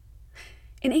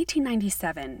In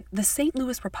 1897, the St.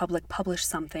 Louis Republic published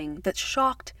something that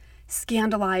shocked,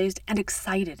 scandalized, and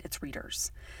excited its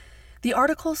readers. The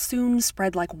article soon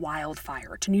spread like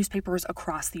wildfire to newspapers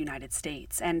across the United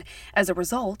States, and as a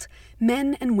result,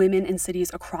 men and women in cities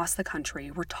across the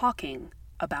country were talking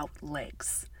about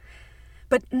legs.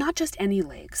 But not just any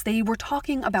legs, they were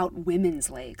talking about women's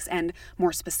legs, and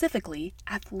more specifically,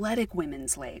 athletic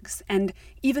women's legs. And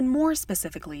even more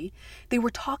specifically, they were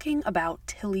talking about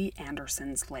Tillie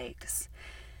Anderson's legs.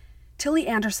 Tillie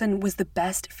Anderson was the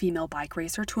best female bike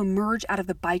racer to emerge out of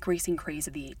the bike racing craze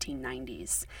of the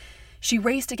 1890s. She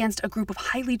raced against a group of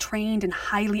highly trained and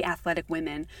highly athletic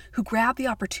women who grabbed the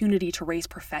opportunity to race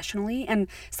professionally and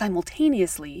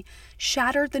simultaneously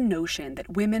shattered the notion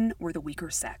that women were the weaker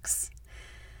sex.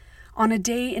 On a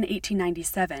day in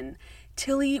 1897,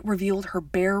 Tillie revealed her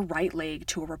bare right leg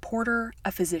to a reporter,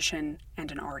 a physician,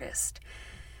 and an artist.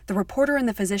 The reporter and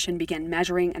the physician began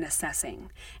measuring and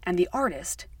assessing, and the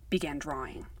artist began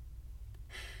drawing.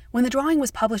 When the drawing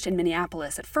was published in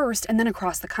Minneapolis at first and then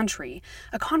across the country,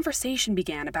 a conversation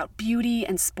began about beauty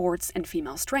and sports and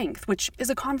female strength, which is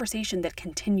a conversation that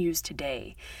continues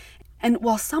today. And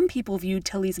while some people viewed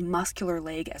Tillie's muscular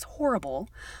leg as horrible,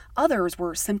 others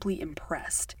were simply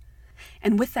impressed.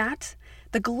 And with that,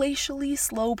 the glacially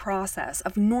slow process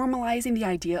of normalizing the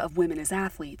idea of women as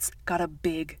athletes got a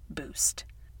big boost.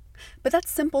 But that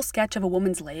simple sketch of a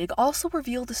woman's leg also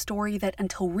revealed a story that,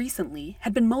 until recently,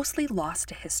 had been mostly lost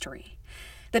to history.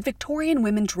 That Victorian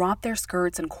women dropped their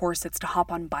skirts and corsets to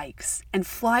hop on bikes and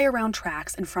fly around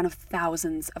tracks in front of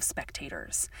thousands of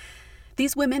spectators.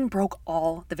 These women broke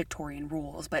all the Victorian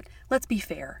rules, but let's be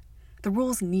fair, the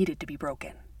rules needed to be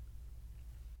broken.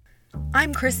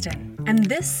 I'm Kristen, and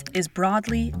this is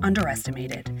Broadly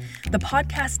Underestimated, the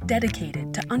podcast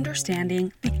dedicated to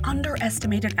understanding the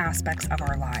underestimated aspects of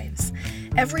our lives.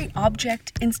 Every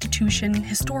object, institution,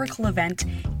 historical event,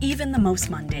 even the most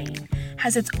mundane,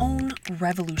 has its own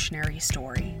revolutionary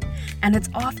story. And it's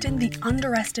often the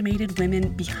underestimated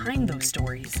women behind those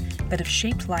stories that have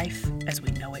shaped life as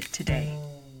we know it today.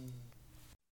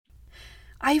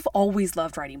 I've always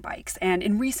loved riding bikes, and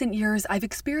in recent years, I've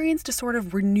experienced a sort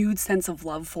of renewed sense of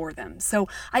love for them. So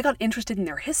I got interested in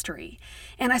their history,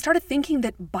 and I started thinking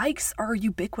that bikes are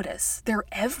ubiquitous. They're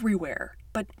everywhere.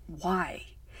 But why?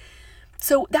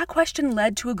 So that question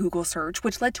led to a Google search,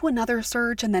 which led to another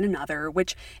search and then another,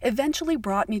 which eventually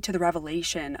brought me to the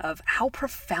revelation of how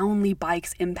profoundly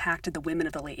bikes impacted the women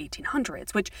of the late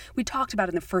 1800s, which we talked about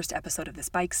in the first episode of this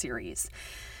bike series.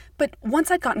 But once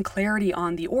I'd gotten clarity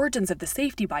on the origins of the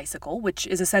safety bicycle, which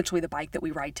is essentially the bike that we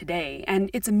ride today,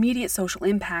 and its immediate social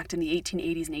impact in the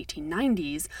 1880s and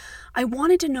 1890s, I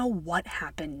wanted to know what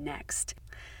happened next.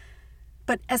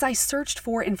 But as I searched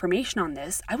for information on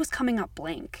this, I was coming up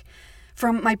blank.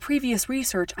 From my previous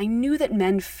research, I knew that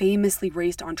men famously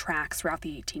raced on tracks throughout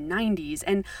the 1890s,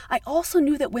 and I also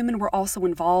knew that women were also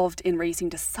involved in racing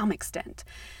to some extent.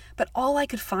 But all I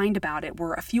could find about it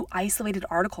were a few isolated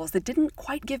articles that didn't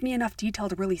quite give me enough detail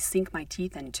to really sink my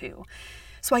teeth into.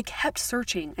 So I kept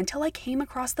searching until I came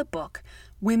across the book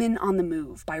Women on the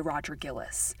Move by Roger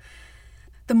Gilles.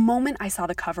 The moment I saw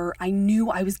the cover, I knew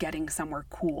I was getting somewhere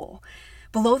cool.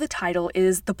 Below the title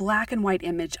is the black and white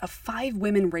image of 5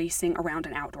 women racing around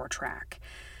an outdoor track.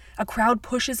 A crowd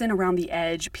pushes in around the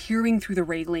edge, peering through the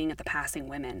railing at the passing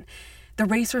women. The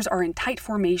racers are in tight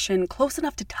formation, close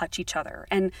enough to touch each other,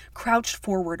 and crouched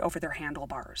forward over their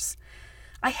handlebars.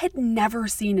 I had never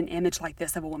seen an image like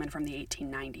this of a woman from the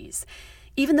 1890s.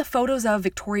 Even the photos of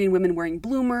Victorian women wearing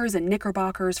bloomers and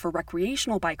knickerbockers for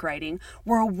recreational bike riding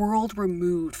were a world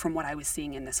removed from what I was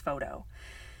seeing in this photo.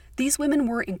 These women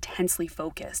were intensely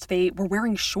focused. They were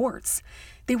wearing shorts.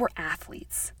 They were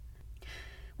athletes.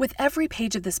 With every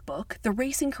page of this book, the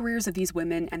racing careers of these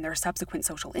women and their subsequent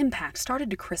social impact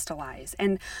started to crystallize,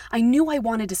 and I knew I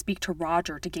wanted to speak to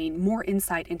Roger to gain more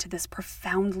insight into this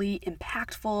profoundly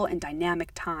impactful and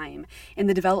dynamic time in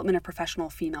the development of professional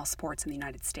female sports in the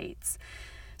United States.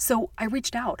 So I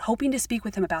reached out, hoping to speak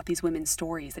with him about these women's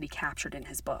stories that he captured in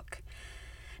his book.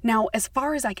 Now, as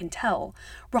far as I can tell,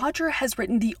 Roger has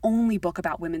written the only book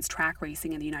about women's track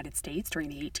racing in the United States during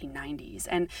the 1890s,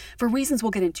 and for reasons we'll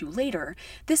get into later,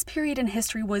 this period in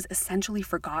history was essentially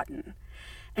forgotten,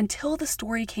 until the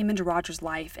story came into Roger's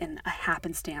life in a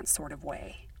happenstance sort of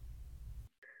way.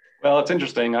 Well, it's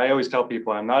interesting. I always tell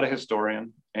people I'm not a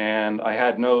historian, and I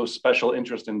had no special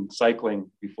interest in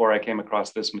cycling before I came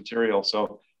across this material.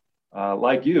 So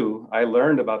like you, I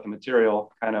learned about the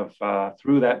material kind of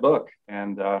through that book,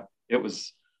 and it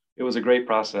was a great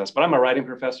process. But I'm a writing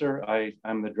professor.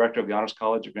 I'm the director of the Honors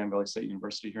College at Grand Valley State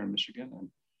University here in Michigan, and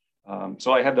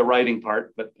So I had the writing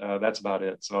part, but that's about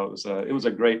it. So it was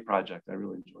a great project. I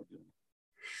really enjoyed doing it.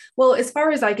 Well, as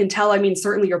far as I can tell, I mean,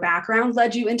 certainly your background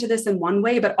led you into this in one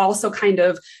way, but also kind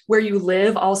of where you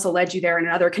live also led you there in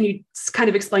another. Can you kind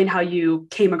of explain how you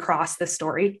came across this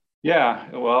story? Yeah,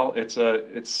 well, it's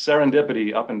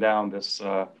serendipity up and down this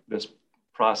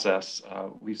process.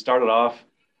 We started off.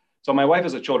 So my wife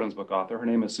is a children's book author. Her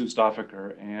name is Sue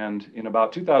Stauffacher, and in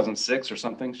about 2006 or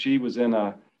something, she was in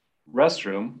a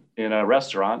restroom in a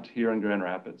restaurant here in Grand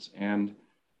Rapids, and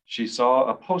she saw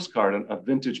a postcard, a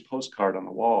vintage postcard on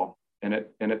the wall, and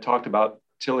it talked about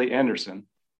Tillie Anderson.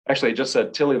 Actually, it just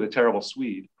said Tillie the Terrible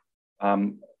Swede,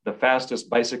 the fastest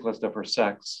bicyclist of her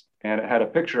sex, and it had a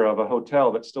picture of a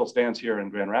hotel that still stands here in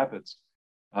Grand Rapids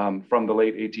from the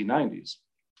late 1890s.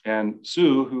 And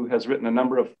Sue, who has written a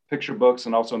number of picture books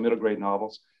and also middle grade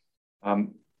novels,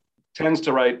 tends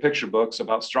to write picture books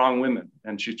about strong women,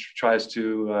 and she tries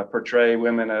to portray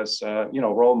women as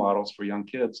role models for young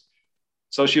kids.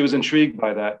 So she was intrigued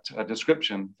by that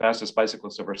description, fastest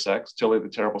bicyclist of her sex. Tillie the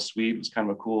Terrible Swede was kind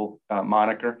of a cool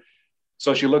moniker.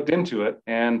 So she looked into it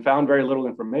and found very little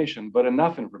information, but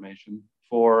enough information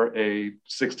for a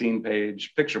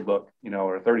 16-page picture book,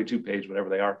 or a 32-page, whatever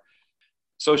they are.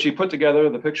 So she put together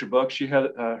the picture book. She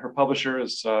had her publisher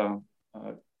is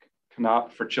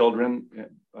Knopf for Children,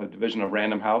 a division of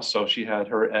Random House. So she had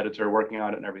her editor working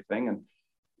on it and everything. And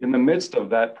in the midst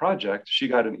of that project, she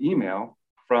got an email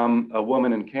from a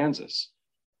woman in Kansas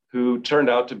who turned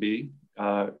out to be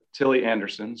Tillie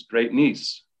Anderson's great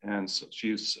niece. And so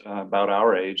she's about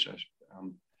our age,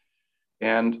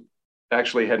 and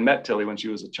actually had met Tillie when she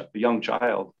was a young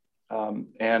child,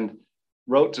 and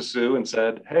wrote to Sue and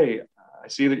said, "Hey, I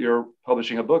see that you're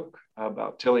publishing a book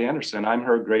about Tillie Anderson. I'm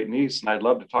her great niece, and I'd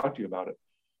love to talk to you about it."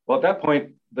 Well, at that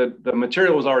point, the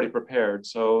material was already prepared,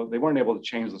 so they weren't able to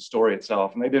change the story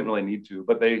itself, and they didn't really need to,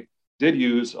 but they did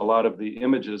use a lot of the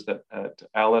images that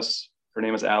Alice, her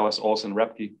name is Alice Olson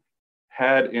Repke,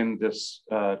 had in this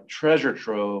treasure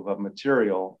trove of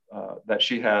material that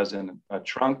she has in a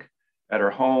trunk at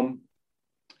her home,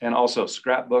 and also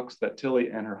scrapbooks that Tillie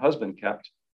and her husband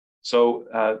kept. So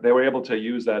they were able to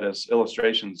use that as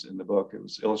illustrations in the book. It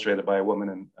was illustrated by a woman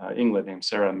in England named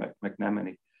Sarah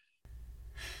McNamee.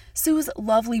 Sue's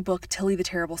lovely book, Tillie the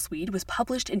Terrible Swede, was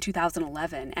published in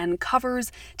 2011 and covers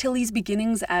Tillie's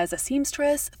beginnings as a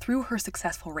seamstress through her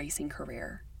successful racing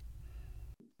career.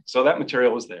 So that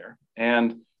material was there,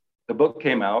 and the book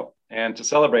came out. And to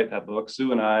celebrate that book,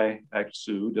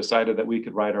 Sue decided that we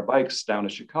could ride our bikes down to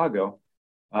Chicago,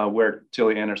 where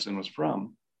Tillie Anderson was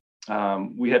from.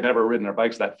 We had never ridden our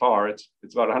bikes that far. It's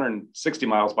about 160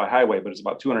 miles by highway, but it's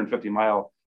about 250 miles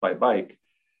by bike.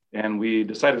 And we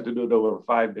decided to do it over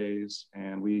 5 days.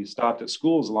 And we stopped at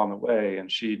schools along the way, and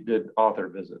she did author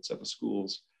visits at the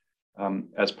schools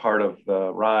as part of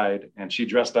the ride. And she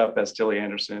dressed up as Tillie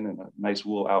Anderson in a nice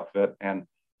wool outfit. And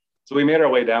so we made our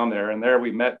way down there, and there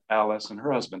we met Alice and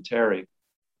her husband, Terry.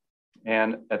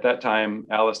 And at that time,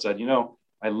 Alice said,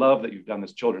 "I love that you've done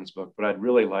this children's book, but I'd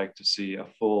really like to see a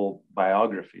full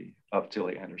biography of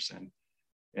Tillie Anderson."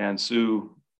 And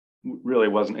Sue really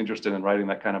wasn't interested in writing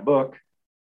that kind of book.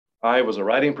 I was a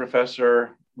writing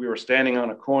professor. We were standing on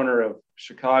a corner of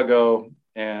Chicago,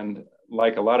 and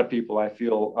like a lot of people, I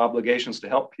feel obligations to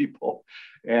help people.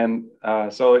 And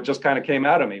so it just kind of came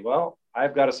out of me. Well,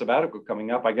 I've got a sabbatical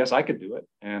coming up. I guess I could do it.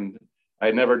 And I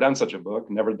had never done such a book,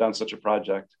 never done such a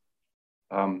project.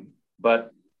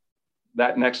 But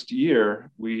that next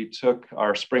year, we took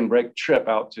our spring break trip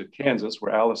out to Kansas,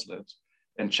 where Alice lives,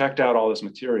 and checked out all this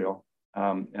material.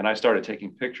 And I started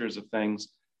taking pictures of things,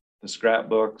 the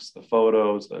scrapbooks, the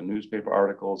photos, the newspaper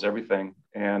articles, everything.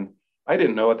 And I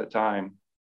didn't know at the time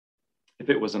if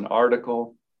it was an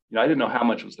article. I didn't know how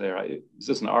much was there. Is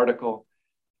this an article?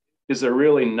 Is there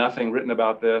really nothing written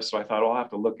about this? So I thought, I'll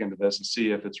have to look into this and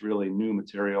see if it's really new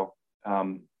material.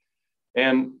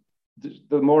 And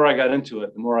the more I got into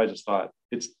it, the more I just thought,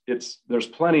 there's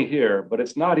plenty here, but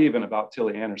it's not even about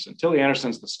Tillie Anderson. Tillie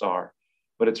Anderson's the star,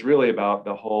 but it's really about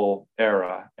the whole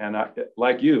era. And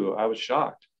like you, I was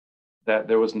shocked that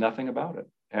there was nothing about it.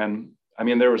 And I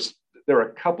mean, there were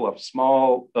a couple of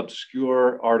small,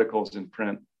 obscure articles in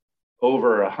print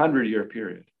over 100-year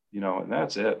period, and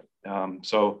that's it.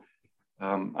 So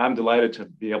I'm delighted to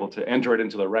be able to enter it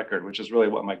into the record, which is really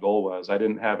what my goal was. I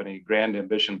didn't have any grand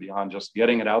ambition beyond just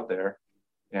getting it out there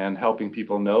and helping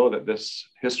people know that this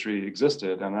history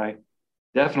existed. And I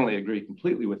definitely agree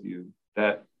completely with you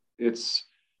that it's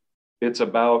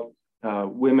about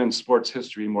women's sports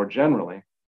history more generally.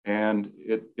 And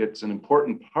it's an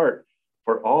important part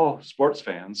for all sports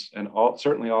fans, and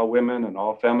certainly all women and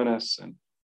all feminists, and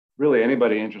really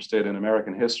anybody interested in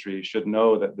American history should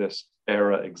know that this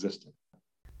era existed.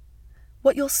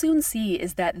 What you'll soon see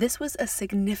is that this was a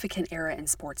significant era in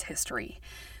sports history.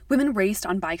 Women raced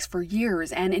on bikes for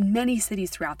years and in many cities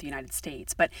throughout the United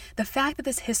States, but the fact that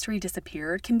this history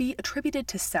disappeared can be attributed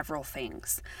to several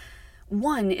things.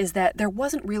 One is that there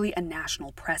wasn't really a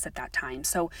national press at that time,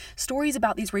 so stories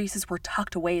about these races were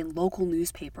tucked away in local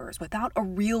newspapers without a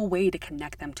real way to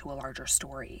connect them to a larger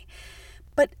story.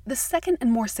 But the second and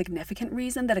more significant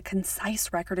reason that a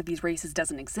concise record of these races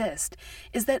doesn't exist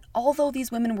is that although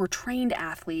these women were trained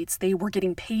athletes, they were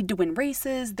getting paid to win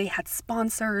races, they had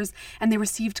sponsors, and they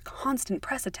received constant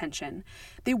press attention,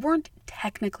 they weren't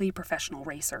technically professional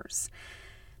racers.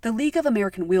 The League of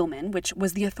American Wheelmen, which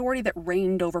was the authority that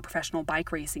reigned over professional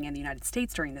bike racing in the United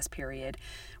States during this period,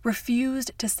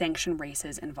 refused to sanction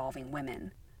races involving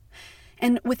women.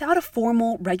 And without a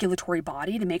formal regulatory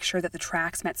body to make sure that the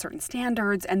tracks met certain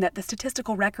standards and that the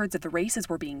statistical records of the races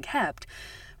were being kept,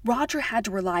 Roger had to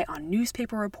rely on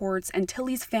newspaper reports and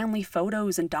Tillie's family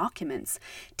photos and documents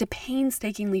to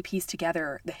painstakingly piece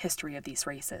together the history of these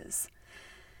races.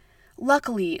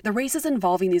 Luckily, the races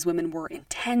involving these women were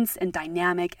intense and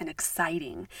dynamic and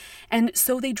exciting, and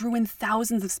so they drew in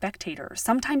thousands of spectators,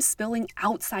 sometimes spilling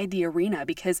outside the arena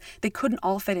because they couldn't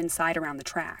all fit inside around the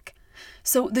track.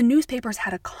 So the newspapers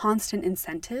had a constant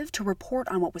incentive to report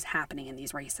on what was happening in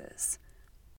these races.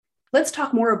 Let's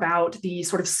talk more about the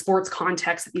sort of sports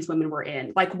context that these women were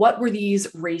in. Like, what were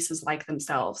these races like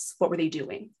themselves? What were they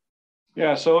doing?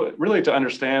 Yeah, so really to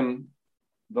understand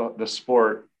the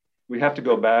sport, we have to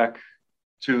go back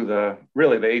to the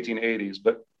 1880s.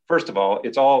 But first of all,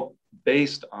 it's all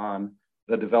based on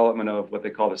the development of what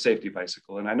they call the safety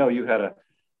bicycle. And I know you had a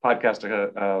podcast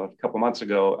a couple months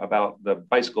ago about the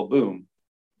bicycle boom.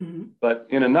 Mm-hmm. But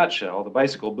in a nutshell, the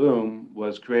bicycle boom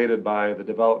was created by the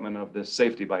development of this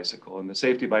safety bicycle. And the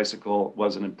safety bicycle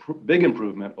was a big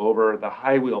improvement over the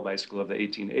high wheel bicycle of the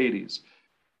 1880s,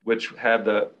 which had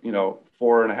the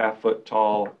 4.5 foot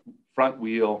tall front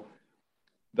wheel.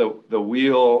 The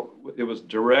wheel, it was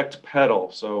direct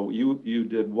pedal. So you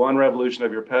did one revolution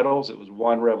of your pedals, it was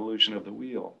one revolution of the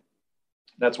wheel.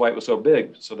 That's why it was so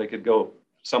big, so they could go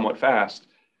somewhat fast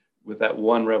with that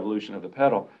one revolution of the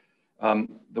pedal.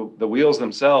 The wheels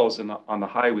themselves on the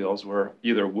high wheels were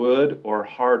either wood or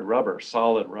hard rubber,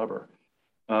 solid rubber.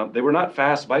 They were not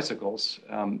fast bicycles.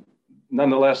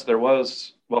 Nonetheless, there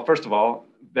was, well, first of all,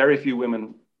 very few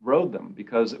women rode them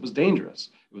because it was dangerous.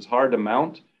 It was hard to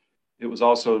mount. It was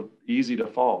also easy to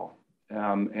fall.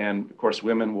 And of course,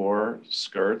 women wore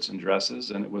skirts and dresses,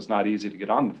 and it was not easy to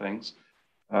get on the things.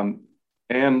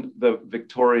 And the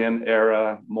Victorian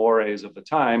era mores of the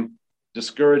time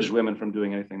discouraged women from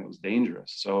doing anything that was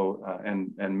dangerous. So,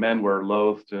 and men were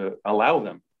loath to allow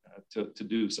them to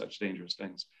do such dangerous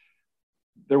things.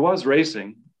 There was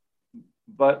racing,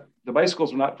 but the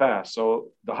bicycles were not fast. So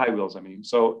the high wheels,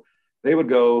 so they would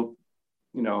go,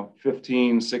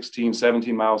 15, 16,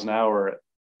 17 miles an hour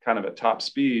kind of at top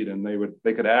speed, and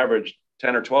they could average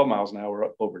 10 or 12 miles an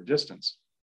hour over distance.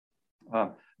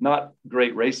 Not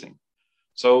great racing.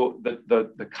 So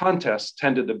the contests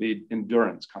tended to be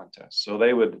endurance contests. So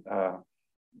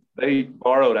they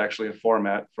borrowed actually a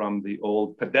format from the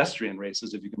old pedestrian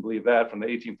races, if you can believe that, from the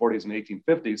 1840s and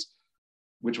 1850s,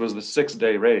 which was the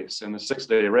 6-day race. And the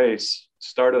 6-day race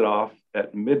started off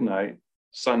at midnight,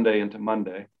 Sunday into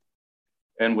Monday,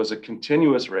 and was a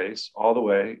continuous race all the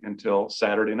way until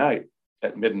Saturday night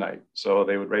at midnight. So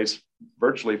they would race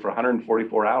virtually for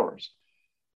 144 hours.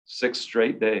 6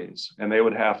 straight days, and they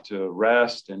would have to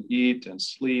rest and eat and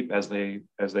sleep as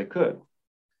they could.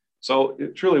 So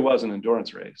it truly was an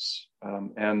endurance race.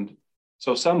 And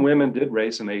so some women did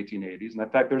race in the 1880s. And in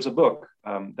fact, there's a book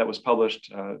that was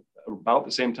published about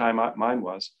the same time mine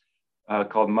was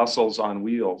called Muscles on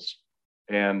Wheels.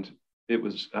 And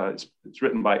it's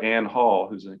written by Anne Hall,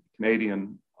 who's a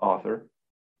Canadian author.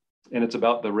 And it's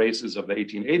about the races of the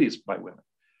 1880s by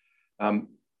women.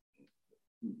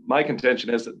 My contention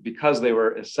is that because they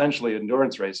were essentially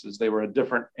endurance races, they were a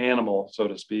different animal, so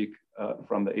to speak,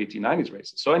 from the 1890s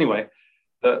races. So anyway,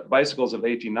 the bicycles of the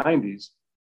 1890s,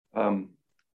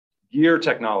 gear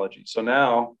technology. So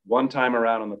now one time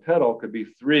around on the pedal could be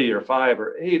 3 or 5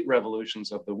 or 8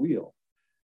 revolutions of the wheel.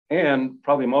 And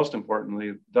probably most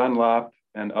importantly, Dunlop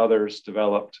and others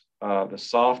developed the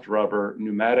soft rubber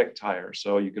pneumatic tire.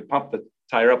 So you could pump the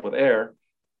tire up with air,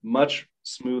 much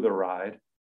smoother ride.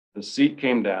 The seat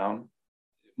came down,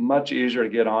 much easier to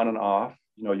get on and off.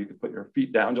 You could put your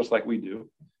feet down just like we do.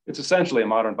 It's essentially a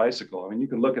modern bicycle. You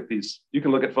can look at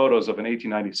photos of an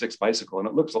 1896 bicycle, and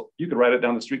it looks like you could ride it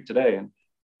down the street today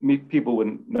and people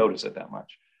wouldn't notice it that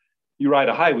much. you ride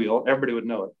a high wheel, everybody would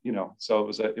know it, So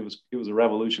it was a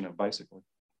revolution of bicycling.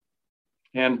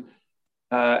 And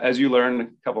as you learned a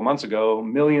couple months ago,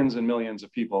 millions and millions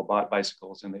of people bought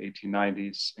bicycles in the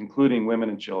 1890s, including women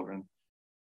and children.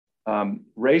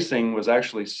 Racing was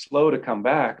actually slow to come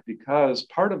back because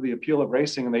part of the appeal of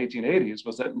racing in the 1880s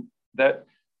was that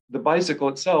the bicycle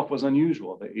itself was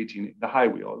unusual. The high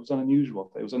wheel, it was an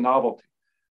unusual. It was a novelty.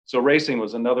 So racing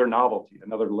was another novelty,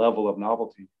 another level of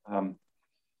novelty.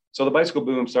 So the bicycle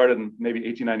boom started in maybe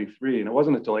 1893, and it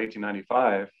wasn't until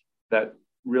 1895 that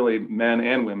really men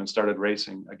and women started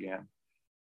racing again.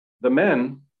 The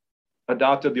men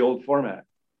adopted the old format.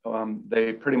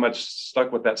 They pretty much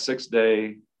stuck with that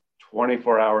 6-day,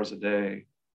 24 hours a day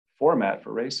format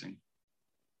for racing.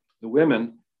 The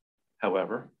women,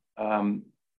 however,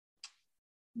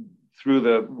 through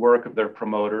the work of their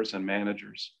promoters and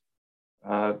managers,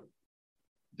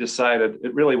 decided,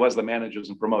 it really was the managers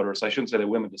and promoters. I shouldn't say the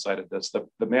women decided this.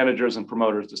 The managers and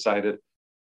promoters decided,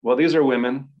 well, these are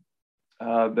women.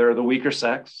 They're the weaker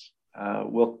sex.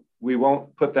 We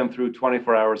won't put them through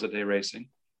 24 hours a day racing.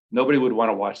 Nobody would want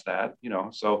to watch that,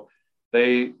 So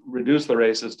they reduced the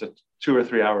races to 2 or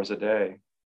 3 hours a day.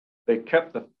 They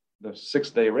kept the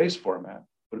 6-day race format,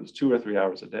 but it was 2 or 3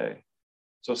 hours a day.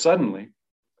 So suddenly,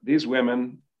 these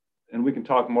women, and we can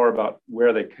talk more about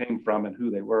where they came from and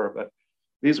who they were, but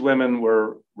these women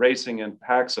were racing in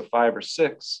packs of 5 or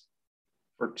 6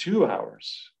 for 2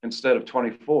 hours instead of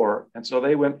 24. And so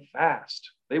they went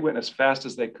fast. They went as fast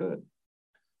as they could.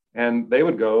 And they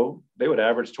would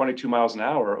average 22 miles an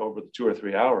hour over the 2 or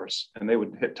 3 hours. And they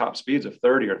would hit top speeds of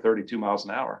 30 or 32 miles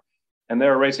an hour. And they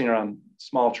were racing around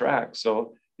small tracks.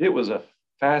 So it was a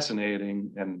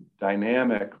fascinating and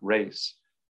dynamic race.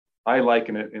 I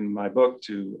liken it in my book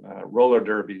to roller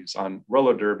derby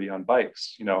on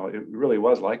bikes. It really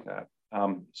was like that.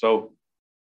 And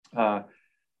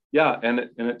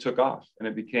it took off, and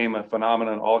it became a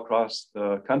phenomenon all across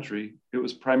the country. It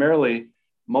was primarily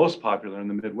most popular in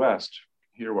the Midwest,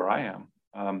 here where I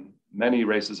am. Many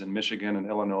races in Michigan and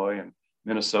Illinois and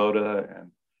Minnesota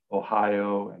and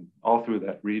Ohio and all through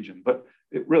that region, but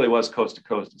it really was coast to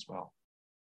coast as well.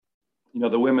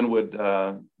 The women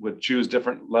would choose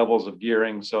different levels of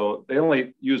gearing. So they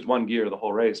only used one gear the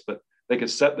whole race, but they could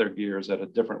set their gears at a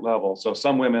different level. So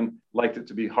some women liked it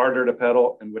to be harder to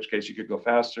pedal, in which case you could go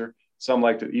faster. Some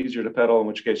liked it easier to pedal, in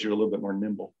which case you're a little bit more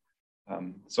nimble.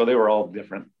 So they were all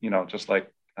different, just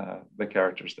like the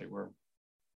characters they were.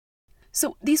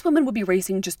 So these women would be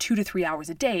racing just 2 to 3 hours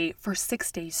a day for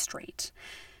 6 days straight.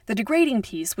 The degrading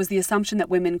piece was the assumption that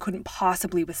women couldn't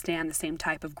possibly withstand the same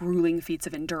type of grueling feats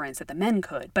of endurance that the men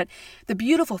could. But the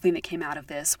beautiful thing that came out of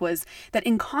this was that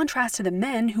in contrast to the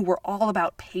men who were all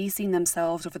about pacing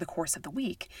themselves over the course of the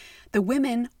week, the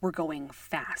women were going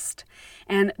fast.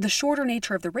 And the shorter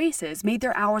nature of the races made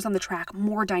their hours on the track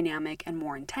more dynamic and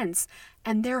more intense,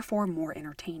 and therefore more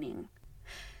entertaining.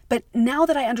 But now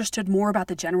that I understood more about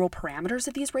the general parameters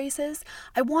of these races,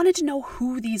 I wanted to know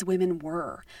who these women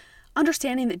were.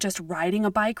 Understanding that just riding a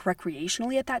bike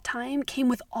recreationally at that time came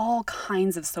with all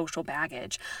kinds of social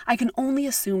baggage, I can only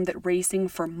assume that racing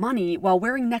for money while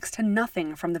wearing next to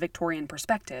nothing from the Victorian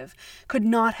perspective could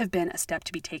not have been a step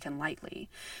to be taken lightly.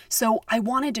 So I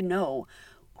wanted to know,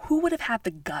 who would have had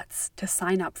the guts to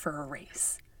sign up for a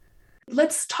race?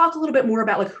 Let's talk a little bit more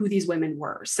about who these women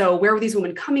were. So where were these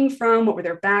women coming from? What were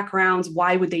their backgrounds?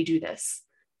 Why would they do this?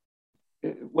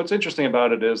 What's interesting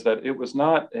about it is that it was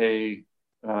not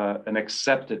an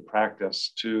accepted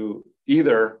practice to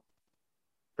either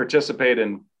participate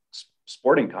in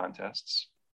sporting contests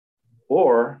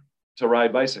or to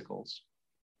ride bicycles.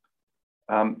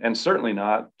 And certainly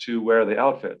not to wear the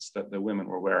outfits that the women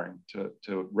were wearing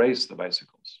to race the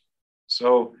bicycles.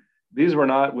 So these were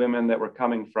not women that were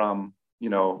coming from,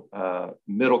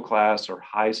 middle class or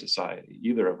high society,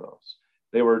 either of those.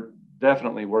 They were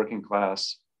definitely working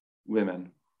class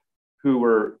women who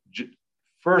were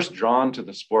first drawn to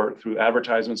the sport through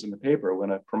advertisements in the paper when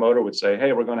a promoter would say,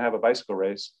 hey, we're going to have a bicycle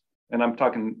race. And I'm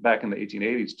talking back in the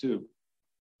 1880s too.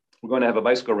 We're going to have a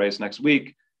bicycle race next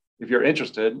week. If you're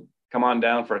interested, come on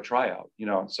down for a tryout,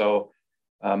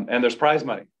 and there's prize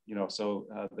money, so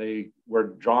they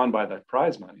were drawn by that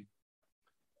prize money.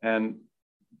 And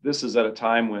this is at a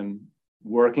time when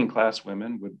working class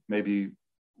women would maybe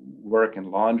work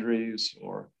in laundries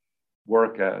or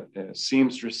work at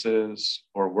seamstresses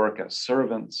or work as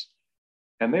servants.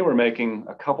 And they were making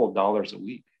a couple dollars a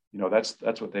week.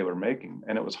 That's what they were making.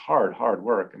 And it was hard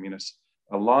work. I mean,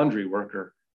 a laundry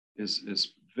worker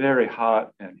is very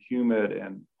hot and humid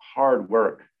and hard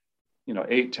work,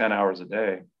 8-10 hours a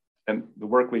day. And the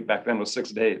work week back then was 6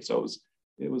 days. So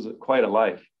it was quite a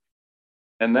life.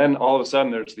 And then all of a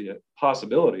sudden there's the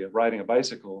possibility of riding a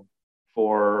bicycle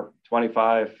for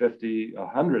 $25, $50,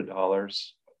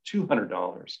 $100,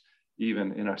 $200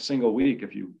 even in a single week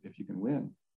if you can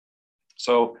win.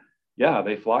 So yeah,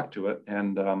 they flocked to it.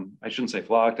 And I shouldn't say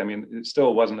flocked. I mean, it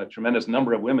still wasn't a tremendous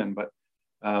number of women, but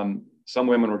some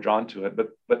women were drawn to it.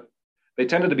 But they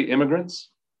tended to be immigrants.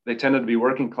 They tended to be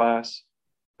working class.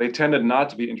 They tended not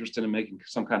to be interested in making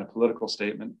some kind of political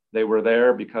statement. They were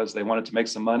there because they wanted to make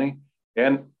some money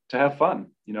and to have fun.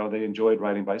 You know, they enjoyed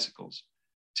riding bicycles.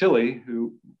 Tillie,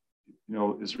 who, you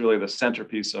know, is really the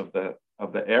centerpiece of the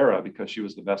era because she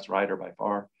was the best rider by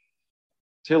far.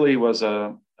 Tillie was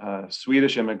a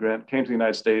Swedish immigrant, came to the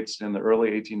United States in the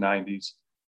early 1890s,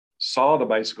 saw the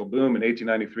bicycle boom in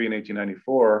 1893 and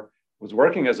 1894, was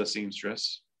working as a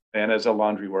seamstress and as a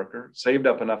laundry worker, saved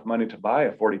up enough money to buy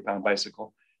a 40-pound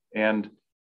bicycle, and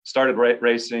started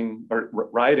riding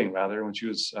when she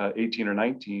was 18 or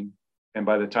 19. And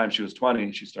by the time she was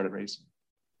 20, she started racing.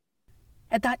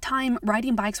 At that time,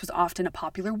 riding bikes was often a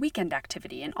popular weekend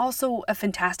activity and also a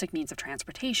fantastic means of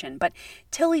transportation, but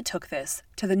Tillie took this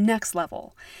to the next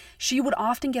level. She would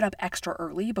often get up extra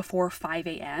early before 5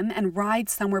 a.m. and ride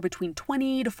somewhere between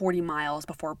 20 to 40 miles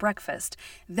before breakfast,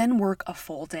 then work a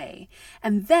full day,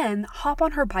 and then hop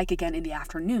on her bike again in the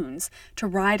afternoons to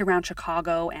ride around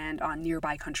Chicago and on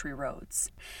nearby country roads.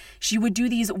 She would do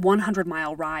these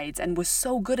 100-mile rides and was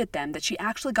so good at them that she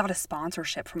actually got a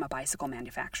sponsorship from a bicycle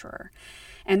manufacturer.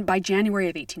 And by January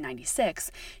of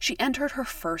 1896, she entered her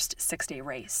first 6-day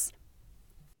race.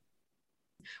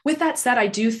 With that said, I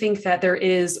do think that there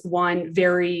is one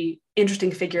very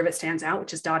interesting figure that stands out,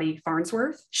 which is Dottie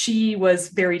Farnsworth. She was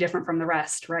very different from the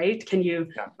rest, right? Can you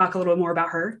talk a little bit more about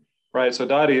her? Right. So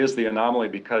Dottie is the anomaly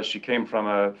because she came from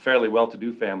a fairly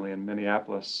well-to-do family in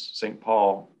Minneapolis, St.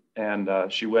 Paul, and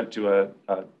she went to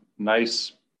a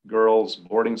nice girls'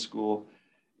 boarding school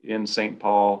in St.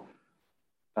 Paul.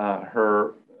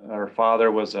 Her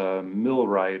father was a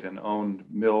millwright and owned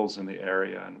mills in the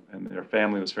area, and their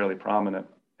family was fairly prominent.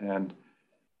 And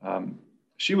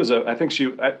she was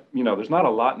there's not a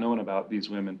lot known about these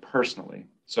women personally.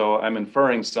 So I'm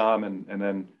inferring some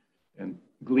and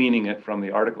gleaning it from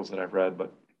the articles that I've read.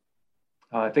 But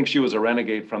I think she was a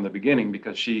renegade from the beginning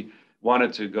because she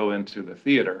wanted to go into the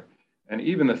theater. And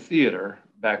even the theater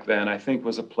back then, I think,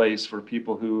 was a place for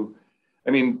people who,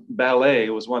 ballet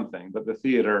was one thing, but the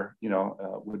theater,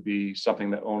 would be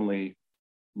something that only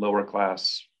lower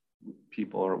class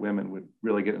people or women would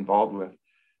really get involved with.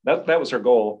 That was her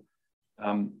goal.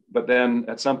 But then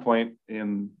at some point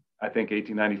in, I think,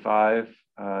 1895,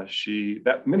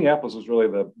 Minneapolis was really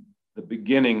the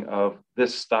beginning of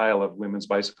this style of women's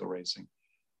bicycle racing.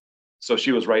 So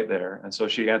she was right there. And so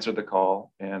she answered the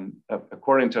call. And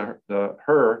according to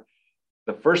her,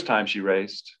 the first time she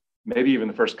raced, maybe even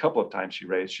the first couple of times she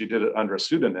raced, she did it under a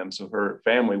pseudonym so her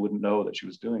family wouldn't know that she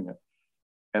was doing it.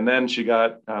 And then she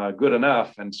got good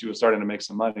enough and she was starting to make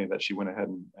some money that she went ahead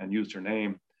and used her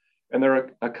name. And there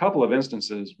are a couple of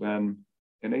instances when,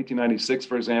 in 1896,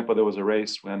 for example, there was a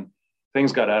race when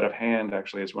things got out of hand.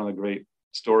 Actually, it's one of the great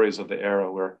stories of the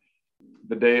era where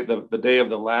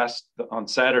on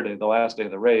Saturday, the last day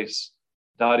of the race,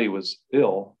 Dottie was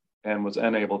ill and was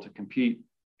unable to compete.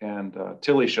 And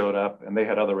Tillie showed up, and they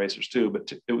had other racers too,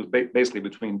 but it was basically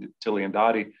between Tillie and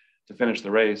Dottie to finish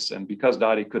the race. And because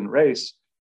Dottie couldn't race,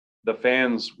 the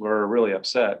fans were really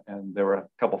upset, and there were a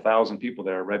couple thousand people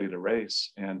there ready to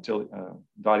race, and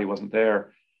Dottie wasn't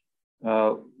there.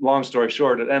 Long story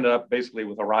short, it ended up basically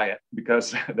with a riot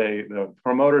because the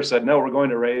promoter said, no, we're going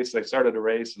to race. They started a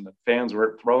race, and the fans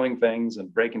were throwing things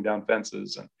and breaking down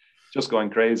fences and just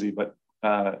going crazy. But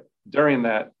during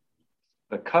the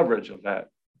coverage of that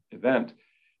event,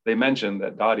 they mentioned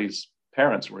that Dottie's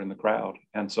parents were in the crowd.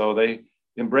 And so they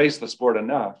embraced the sport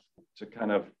enough to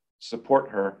kind of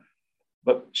support her.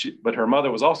 But her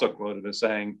mother was also quoted as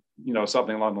saying,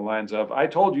 something along the lines of, I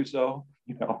told you so,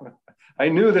 I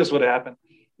knew this would happen,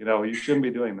 you shouldn't be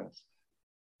doing this.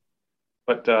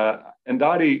 But, and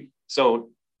Dottie, so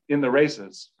in the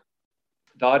races,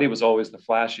 Dottie was always the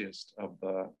flashiest of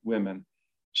the women.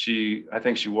 I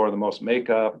think she wore the most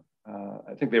makeup.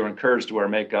 I think they were encouraged to wear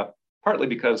makeup, partly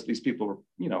because these people were,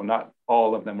 not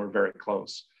all of them were very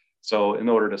close. So in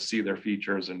order to see their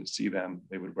features and to see them,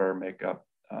 they would wear makeup.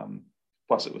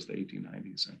 Plus it was the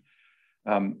 1890s.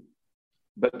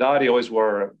 But Dottie always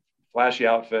wore flashy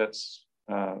outfits.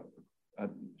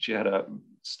 She had a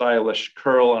stylish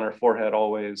curl on her forehead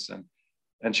always.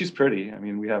 And she's pretty.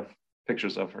 We have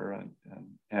pictures of her.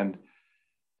 And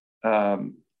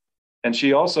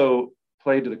she also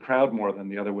played to the crowd more than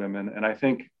the other women. And I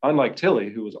think, unlike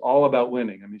Tillie, who was all about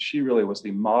winning, she really was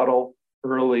the model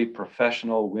early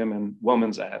professional woman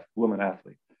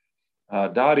athlete.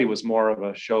 Dottie was more of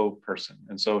a show person.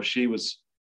 And so she would,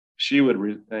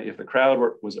 if the crowd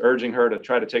was urging her to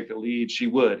try to take the lead, she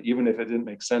would, even if it didn't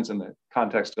make sense in the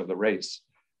context of the race.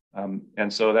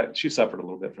 And so that she suffered a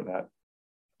little bit for that.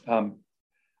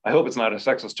 I hope it's not a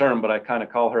sexist term, but I kind of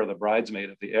call her the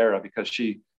bridesmaid of the era, because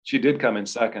she did come in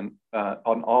second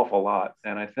an awful lot.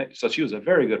 And I think, so she was a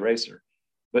very good racer,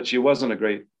 but she wasn't a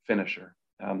great finisher.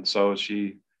 So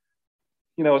she,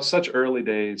 it's such early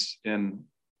days in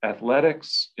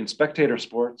athletics, in spectator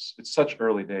sports. It's such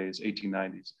early days,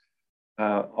 1890s.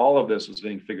 All of this was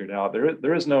being figured out.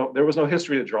 There was no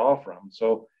history to draw from.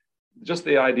 So just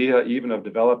the idea even of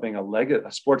developing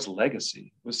a sports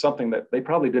legacy was something that they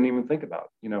probably didn't even think about,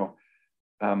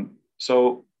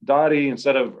 So Dottie,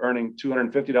 instead of earning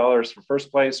 $250 for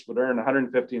first place, would earn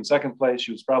 $150 in second place.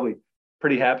 She was probably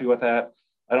pretty happy with that.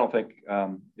 I don't think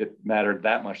it mattered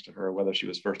that much to her whether she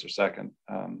was first or second.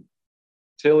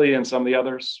 Tillie and some of the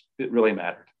others, it really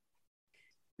mattered.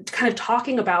 Kind of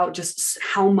talking about just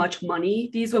how much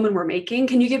money these women were making.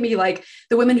 Can you give me like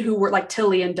the women who were like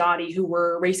Tillie and Dottie, who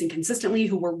were racing consistently,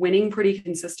 who were winning pretty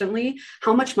consistently?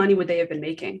 How much money would they have been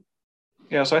making?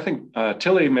 Yeah, so I think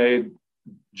Tillie made,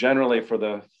 generally for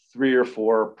the 3 or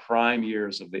 4 prime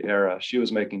years of the era, she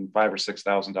was making $5,000 or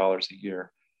 $6,000 a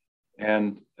year.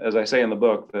 And as I say in the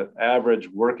book, the average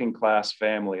working class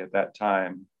family at that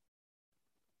time,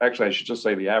 actually, I should just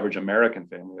say the average American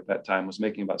family at that time was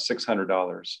making about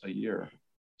 $600 a year.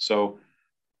 So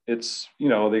it's,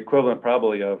 the equivalent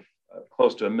probably of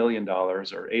close to $1 million or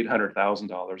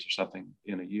 $800,000 or something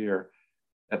in a year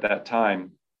at that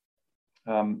time.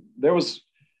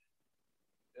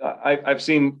 I've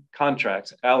seen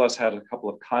contracts. Alice had a couple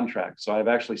of contracts. So I've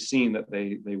actually seen that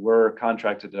they were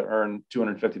contracted to earn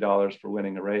 $250 for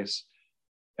winning a race.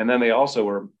 And then they also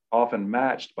were often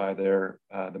matched by the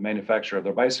manufacturer of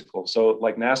their bicycles. So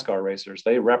like NASCAR racers,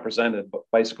 they represented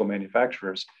bicycle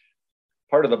manufacturers.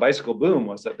 Part of the bicycle boom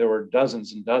was that there were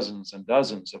dozens and dozens and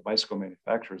dozens of bicycle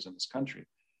manufacturers in this country.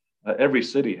 Every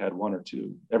city had 1 or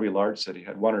 2, every large city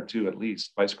had 1 or 2 at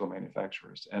least bicycle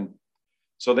manufacturers. And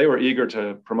so they were eager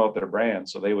to promote their brand.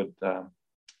 So they would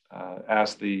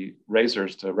ask the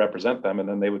racers to represent them, and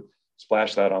then they would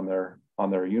splash that on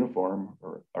their uniform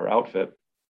or outfit.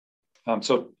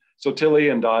 So Tillie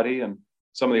and Dottie and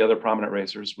some of the other prominent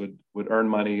racers would earn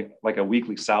money, like a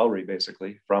weekly salary,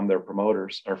 basically, from their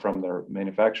promoters or from their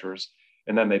manufacturers,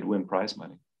 and then they'd win prize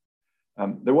money.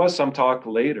 There was some talk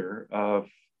later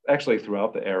actually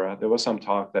throughout the era, there was some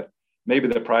talk that maybe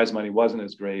the prize money wasn't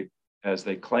as great as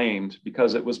they claimed,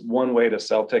 because it was one way to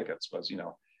sell tickets, was,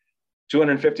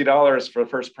 $250 for the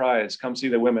first prize, come see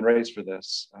the women race for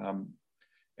this.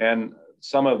 And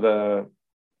some of the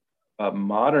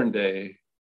modern day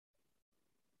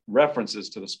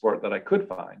references to the sport that I could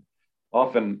find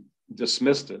often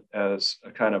dismissed it as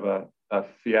a kind of a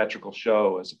theatrical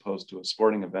show as opposed to a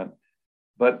sporting event.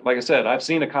 But like I said, I've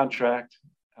seen a contract.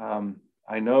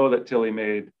 I know that Tillie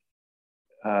made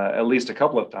at least a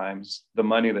couple of times the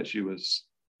money that she was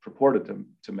purported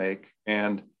to make.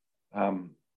 And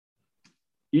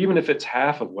even if it's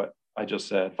half of what I just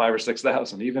said, 5,000 or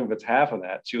 6,000, even if it's half of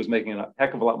that, she was making a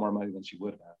heck of a lot more money than she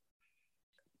would have.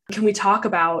 Can we talk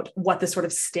about what the sort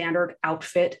of standard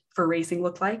outfit for racing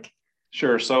looked like?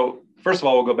 Sure. So first of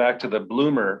all, we'll go back to the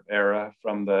Bloomer era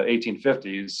from the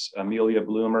 1850s. Amelia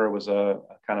Bloomer was a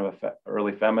kind of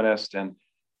early feminist, and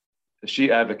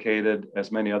she advocated, as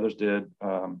many others did,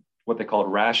 what they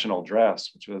called rational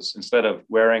dress, which was instead of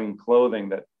wearing clothing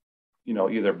that,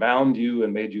 either bound you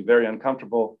and made you very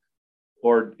uncomfortable,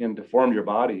 or deformed your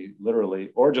body literally,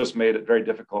 or just made it very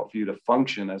difficult for you to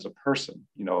function as a person,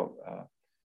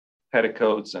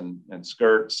 petticoats and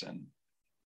skirts and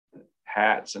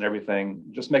hats and everything,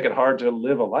 just make it hard to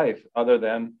live a life other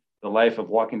than the life of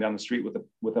walking down the street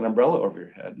with an umbrella over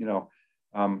your head,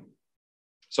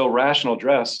 So rational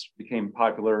dress became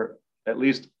popular, at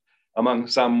least among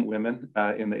some women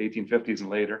in the 1850s and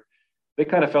later. They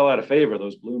kind of fell out of favor,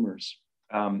 those bloomers.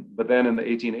 But then in the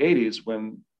 1880s,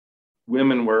 when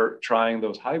women were trying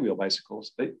those high wheel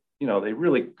bicycles, they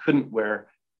really couldn't wear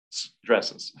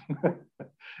dresses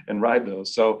and ride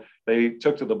those. So they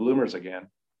took to the bloomers again.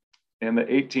 In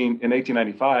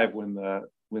 1895,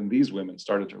 when these women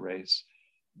started to race,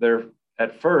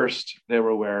 at first they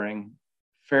were wearing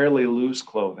fairly loose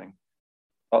clothing,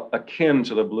 akin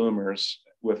to the bloomers,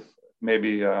 with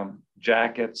maybe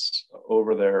jackets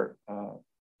over their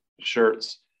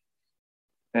shirts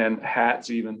and hats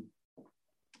even.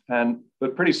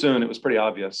 But pretty soon it was pretty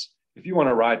obvious, if you want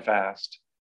to ride fast,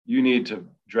 you need to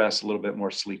dress a little bit more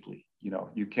sleekly.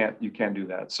 You can't do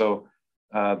that. So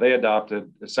they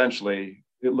adopted essentially,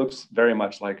 it looks very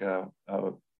much like a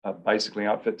bicycling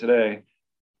outfit today,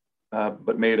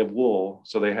 but made of wool.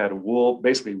 So they had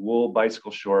basically wool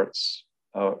bicycle shorts,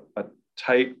 a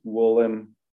tight woolen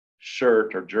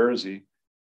shirt or jersey.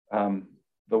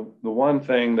 The one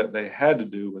thing that they had to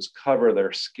do was cover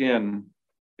their skin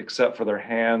except for their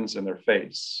hands and their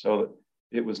face. So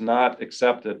it was not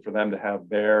accepted for them to have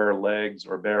bare legs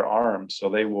or bare arms. So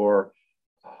they wore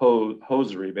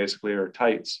hosiery, basically, or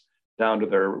tights down to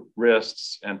their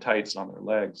wrists and tights on their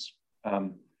legs.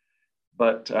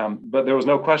 But there was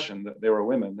no question that they were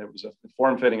women. It was a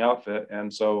form-fitting outfit,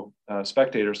 and so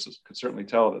spectators could certainly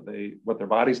tell that what their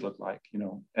bodies looked like,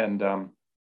 And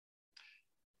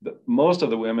most of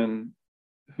the women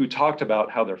who talked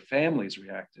about how their families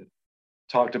reacted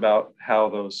talked about how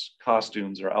those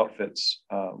costumes or outfits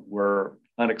were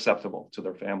unacceptable to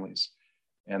their families,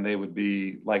 and they would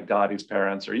be like Dottie's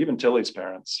parents or even Tillie's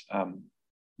parents,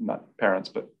 not parents,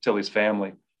 but Tillie's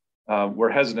family. Were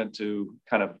hesitant to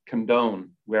kind of condone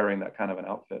wearing that kind of an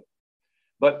outfit.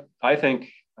 But I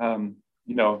think,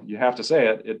 you have to say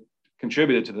it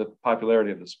contributed to the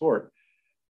popularity of the sport.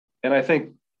 And I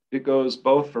think it goes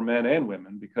both for men and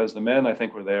women, because the men, I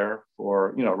think, were there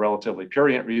for, relatively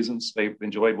prurient reasons. They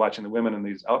enjoyed watching the women in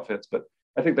these outfits. But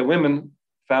I think the women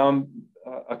found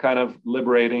a kind of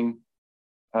liberating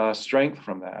strength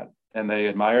from that. And they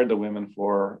admired the women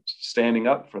for standing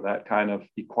up for that kind of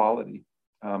equality.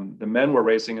 The men were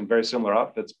racing in very similar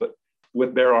outfits, but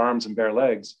with bare arms and bare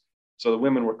legs. So the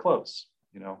women were close,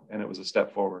 and it was a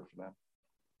step forward for them.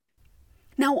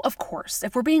 Now, of course,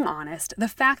 if we're being honest, the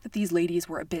fact that these ladies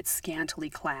were a bit scantily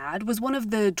clad was one of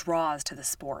the draws to the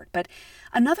sport. But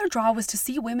another draw was to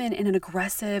see women in an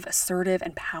aggressive, assertive,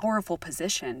 and powerful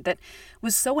position that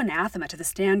was so anathema to the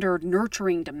standard,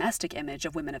 nurturing domestic image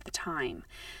of women of the time.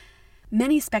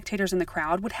 Many spectators in the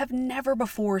crowd would have never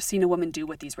before seen a woman do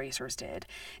what these racers did,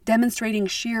 demonstrating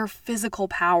sheer physical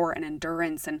power and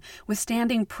endurance and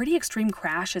withstanding pretty extreme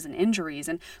crashes and injuries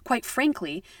and, quite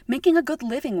frankly, making a good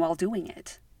living while doing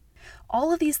it.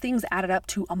 All of these things added up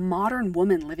to a modern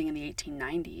woman living in the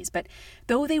 1890s, but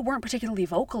though they weren't particularly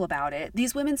vocal about it,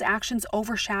 these women's actions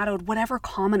overshadowed whatever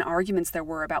common arguments there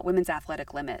were about women's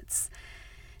athletic limits.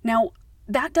 Now,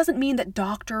 that doesn't mean that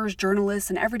doctors, journalists,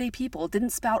 and everyday people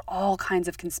didn't spout all kinds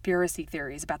of conspiracy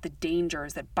theories about the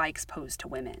dangers that bikes pose to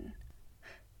women.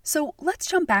 So let's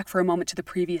jump back for a moment to the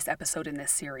previous episode in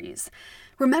this series.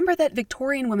 Remember that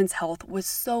Victorian women's health was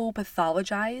so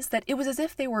pathologized that it was as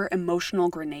if they were emotional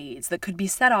grenades that could be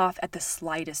set off at the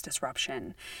slightest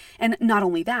disruption. And not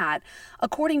only that,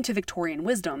 according to Victorian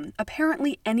wisdom,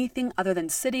 apparently anything other than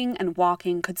sitting and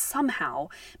walking could somehow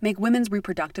make women's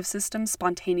reproductive systems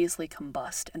spontaneously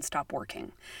combust and stop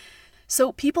working.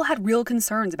 So people had real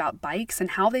concerns about bikes and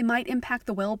how they might impact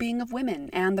the well-being of women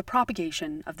and the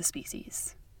propagation of the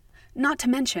species. Not to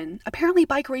mention, apparently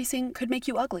bike racing could make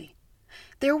you ugly.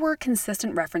 There were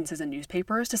consistent references in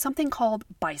newspapers to something called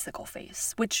bicycle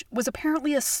face, which was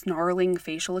apparently a snarling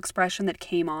facial expression that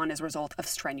came on as a result of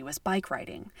strenuous bike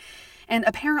riding. And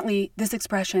apparently this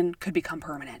expression could become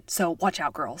permanent, so watch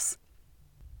out, girls.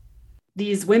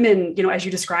 These women, as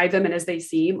you describe them and as they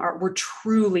seem, were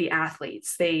truly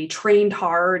athletes. They trained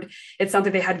hard. It's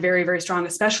something they had very, very strong,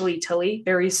 especially Tillie,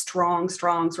 very strong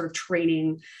sort of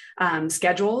training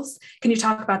schedules. Can you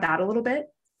talk about that a little bit?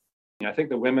 I think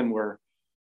the women were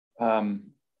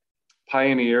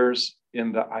pioneers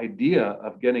in the idea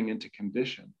of getting into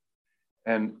condition.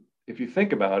 And if you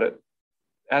think about it,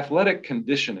 athletic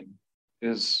conditioning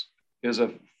is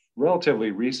a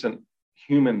relatively recent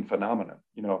human phenomenon.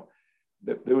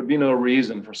 There would be no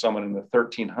reason for someone in the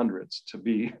 1300s to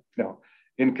be,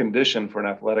 in condition for an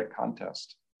athletic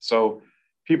contest. So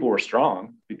people were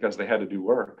strong because they had to do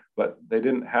work, but they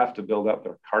didn't have to build up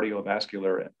their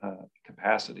cardiovascular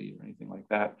capacity or anything like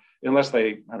that, unless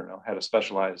they, had a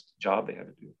specialized job they had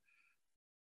to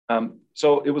do.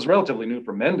 So it was relatively new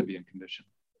for men to be in condition,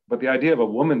 but the idea of a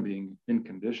woman being in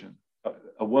condition,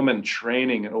 a woman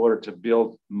training in order to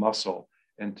build muscle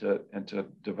and to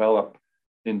develop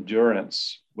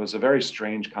endurance was a very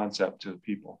strange concept to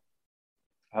people.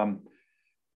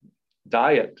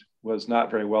 Diet was not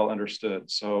very well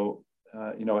understood. So,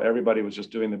 everybody was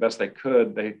just doing the best they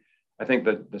could. I think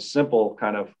that the simple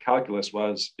kind of calculus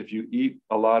was, if you eat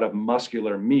a lot of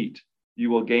muscular meat, you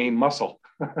will gain muscle,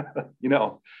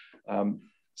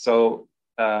 So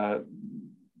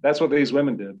that's what these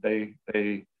women did.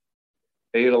 They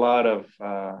ate a lot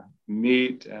of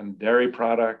meat and dairy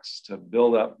products to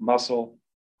build up muscle.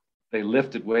 They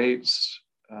lifted weights.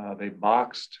 They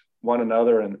boxed one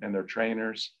another and their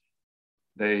trainers.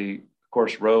 They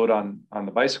course, rode on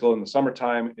the bicycle in the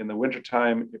summertime. In the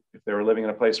wintertime, if they were living in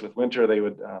a place with winter, they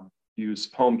would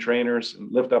use home trainers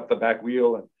and lift up the back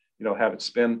wheel and, have it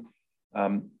spin.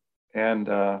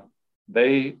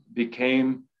 They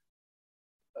became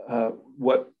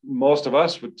what most of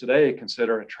us would today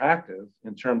consider attractive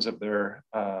in terms of their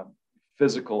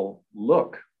physical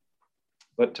look.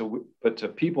 But to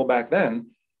people back then,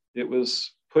 it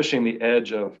was pushing the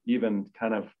edge of even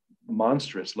kind of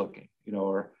monstrous looking,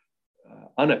 or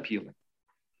unappealing.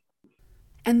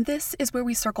 And this is where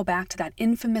we circle back to that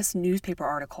infamous newspaper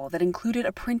article that included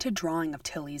a printed drawing of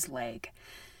Tillie's leg.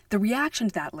 The reaction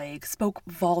to that leg spoke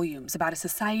volumes about a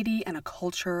society and a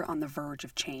culture on the verge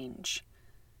of change.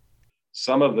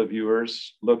 Some of the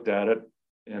viewers looked at it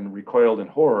and recoiled in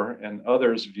horror, and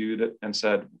others viewed it and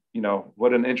said,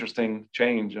 what an interesting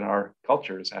change in our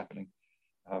culture is happening.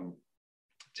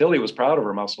 Tillie was proud of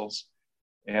her muscles,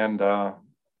 and I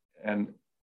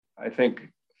think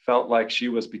felt like she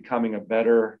was becoming a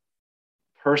better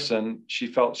person. She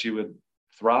felt she would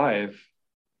thrive,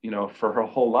 for her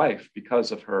whole life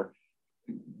because of her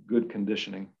good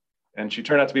conditioning. And she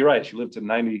turned out to be right. She lived to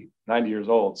 90 years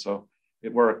old, so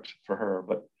it worked for her.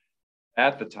 But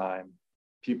at the time,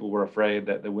 people were afraid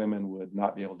that the women would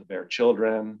not be able to bear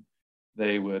children.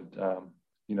 They would,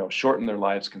 shorten their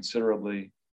lives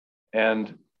considerably.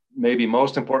 And maybe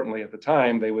most importantly at the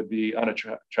time, they would be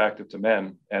unattractive to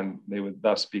men, and they would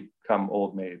thus become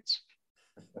old maids.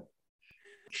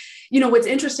 What's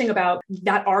interesting about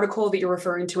that article that you're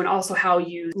referring to, and also how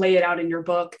you lay it out in your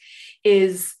book,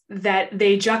 is that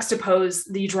they juxtapose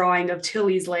the drawing of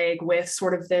Tillie's leg with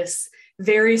sort of this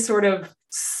very sort of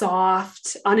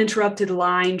soft, uninterrupted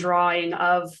line drawing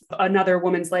of another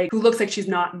woman's leg who looks like she's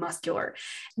not muscular,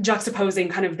 juxtaposing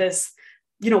kind of this,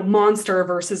 monster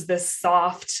versus this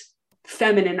soft,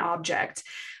 feminine object.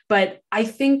 But I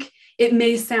think it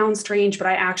may sound strange, but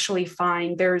I actually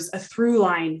find there's a through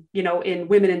line, in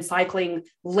women in cycling.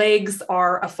 Legs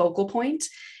are a focal point.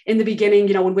 In the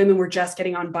beginning, when women were just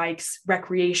getting on bikes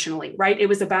recreationally, right? It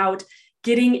was about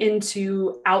getting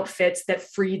into outfits that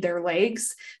freed their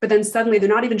legs, but then suddenly they're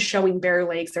not even showing bare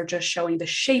legs, they're just showing the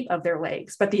shape of their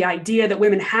legs. But the idea that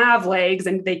women have legs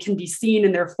and they can be seen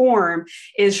in their form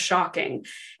is shocking.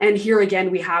 And here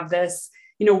again, we have this,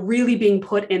 really being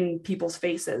put in people's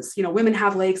faces. Women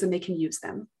have legs and they can use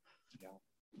them. Yeah,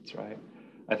 that's right.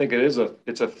 I think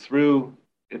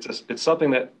it's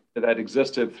something that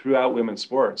existed throughout women's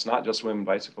sports, not just women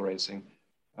bicycle racing.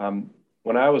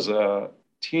 When I was a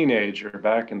teenager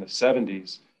back in the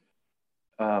 70s,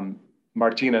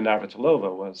 Martina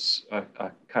Navratilova was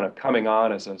kind of coming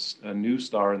on as a new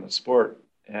star in the sport.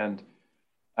 And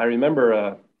I remember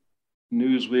a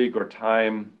Newsweek or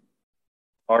Time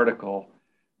article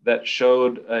that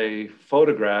showed a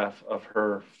photograph of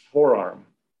her forearm.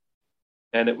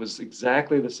 And it was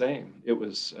exactly the same. It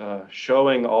was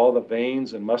showing all the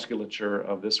veins and musculature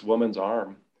of this woman's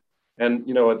arm. And,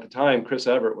 at the time, Chris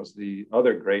Evert was the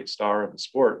other great star of the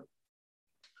sport.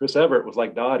 Chris Evert was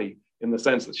like Dottie in the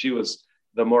sense that she was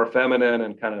the more feminine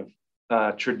and kind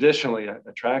of traditionally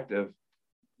attractive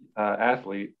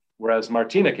athlete, whereas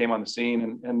Martina came on the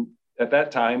scene and at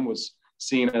that time was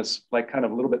seen as like kind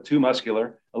of a little bit too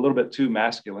muscular, a little bit too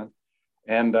masculine.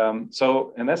 And that's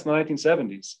the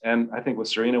 1970s. And I think with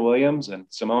Serena Williams and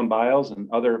Simone Biles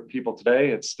and other people today,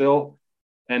 it's still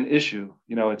an issue.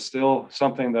 It's still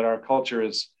something that our culture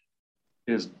is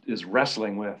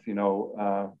wrestling with.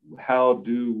 How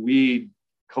do we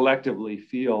collectively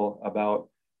feel about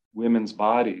women's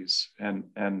bodies and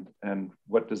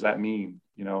what does that mean?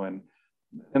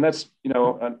 And that's,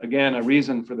 again, a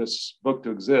reason for this book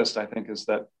to exist, I think, is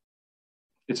that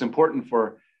it's important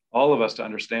for all of us to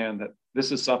understand that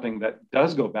this is something that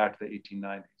does go back to the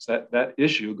 1890s. That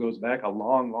issue goes back a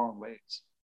long, long ways.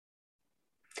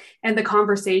 And the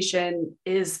conversation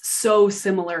is so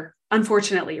similar,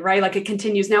 unfortunately, right? Like it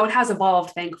continues. Now it has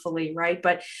evolved, thankfully, right?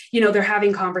 But, they're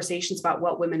having conversations about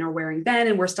what women are wearing then,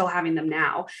 and we're still having them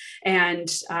now.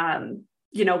 And,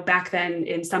 back then,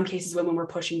 in some cases, women were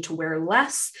pushing to wear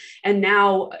less. And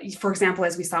now, for example,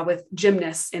 as we saw with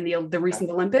gymnasts in the recent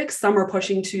Olympics, some are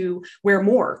pushing to wear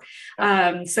more.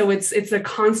 So it's a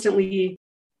constantly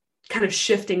kind of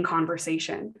shifting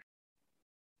conversation.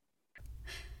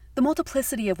 The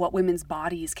multiplicity of what women's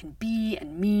bodies can be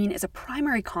and mean is a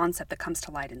primary concept that comes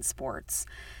to light in sports.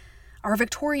 Our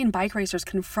Victorian bike racers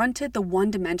confronted the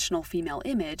one-dimensional female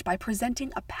image by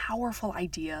presenting a powerful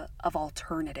idea of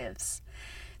alternatives,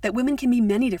 that women can be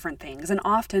many different things and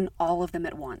often all of them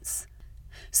at once.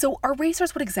 So our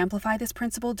racers would exemplify this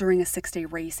principle during a 6-day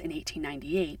race in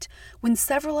 1898, when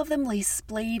several of them lay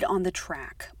splayed on the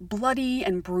track, bloody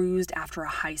and bruised after a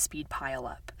high-speed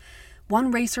pileup.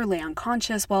 One racer lay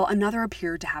unconscious, while another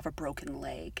appeared to have a broken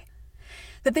leg.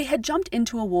 That they had jumped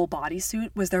into a wool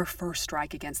bodysuit was their first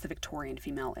strike against the Victorian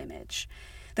female image.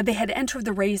 That they had entered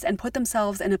the race and put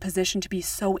themselves in a position to be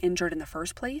so injured in the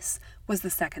first place was the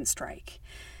second strike.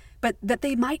 But that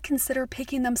they might consider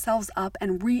picking themselves up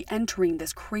and re-entering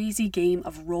this crazy game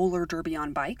of roller derby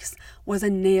on bikes was a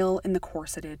nail in the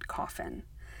corseted coffin.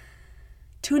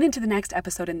 Tune into the next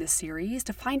episode in this series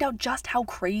to find out just how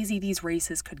crazy these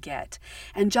races could get,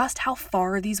 and just how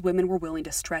far these women were willing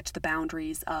to stretch the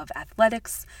boundaries of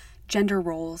athletics, gender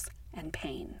roles, and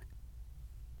pain.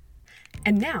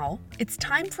 And now, it's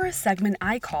time for a segment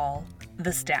I call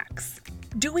The Stacks.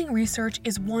 Doing research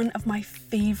is one of my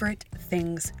favorite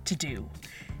things to do.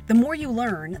 The more you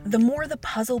learn, the more the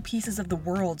puzzle pieces of the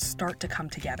world start to come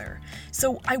together.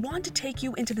 So I want to take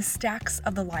you into the stacks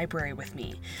of the library with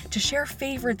me to share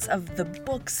favorites of the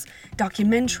books,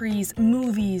 documentaries,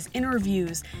 movies,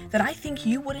 interviews that I think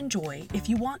you would enjoy if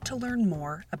you want to learn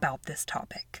more about this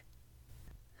topic.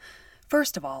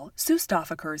 First of all, Sue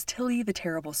Stauffacher's Tillie the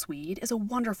Terrible Swede is a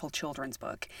wonderful children's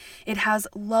book. It has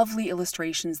lovely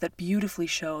illustrations that beautifully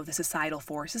show the societal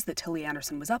forces that Tillie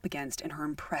Anderson was up against in her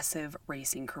impressive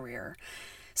racing career.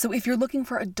 So if you're looking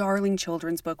for a darling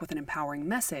children's book with an empowering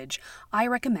message, I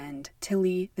recommend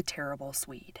Tillie the Terrible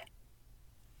Swede.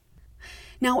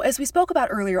 Now, as we spoke about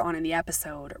earlier on in the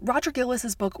episode, Roger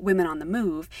Gilles' book Women on the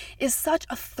Move is such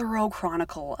a thorough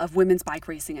chronicle of women's bike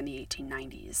racing in the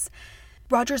 1890s.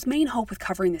 Roger's main hope with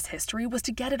covering this history was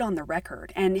to get it on the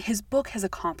record, and his book has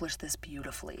accomplished this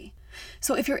beautifully.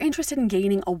 So if you're interested in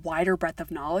gaining a wider breadth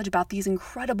of knowledge about these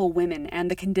incredible women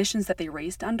and the conditions that they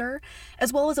raced under,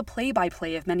 as well as a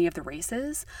play-by-play of many of the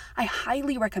races, I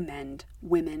highly recommend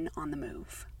Women on the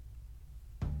Move.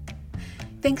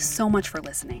 Thanks so much for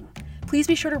listening. Please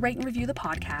be sure to rate and review the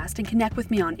podcast and connect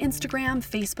with me on Instagram,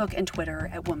 Facebook, and Twitter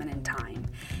at Woman in Time.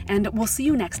 And we'll see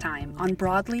you next time on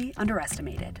Broadly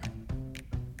Underestimated.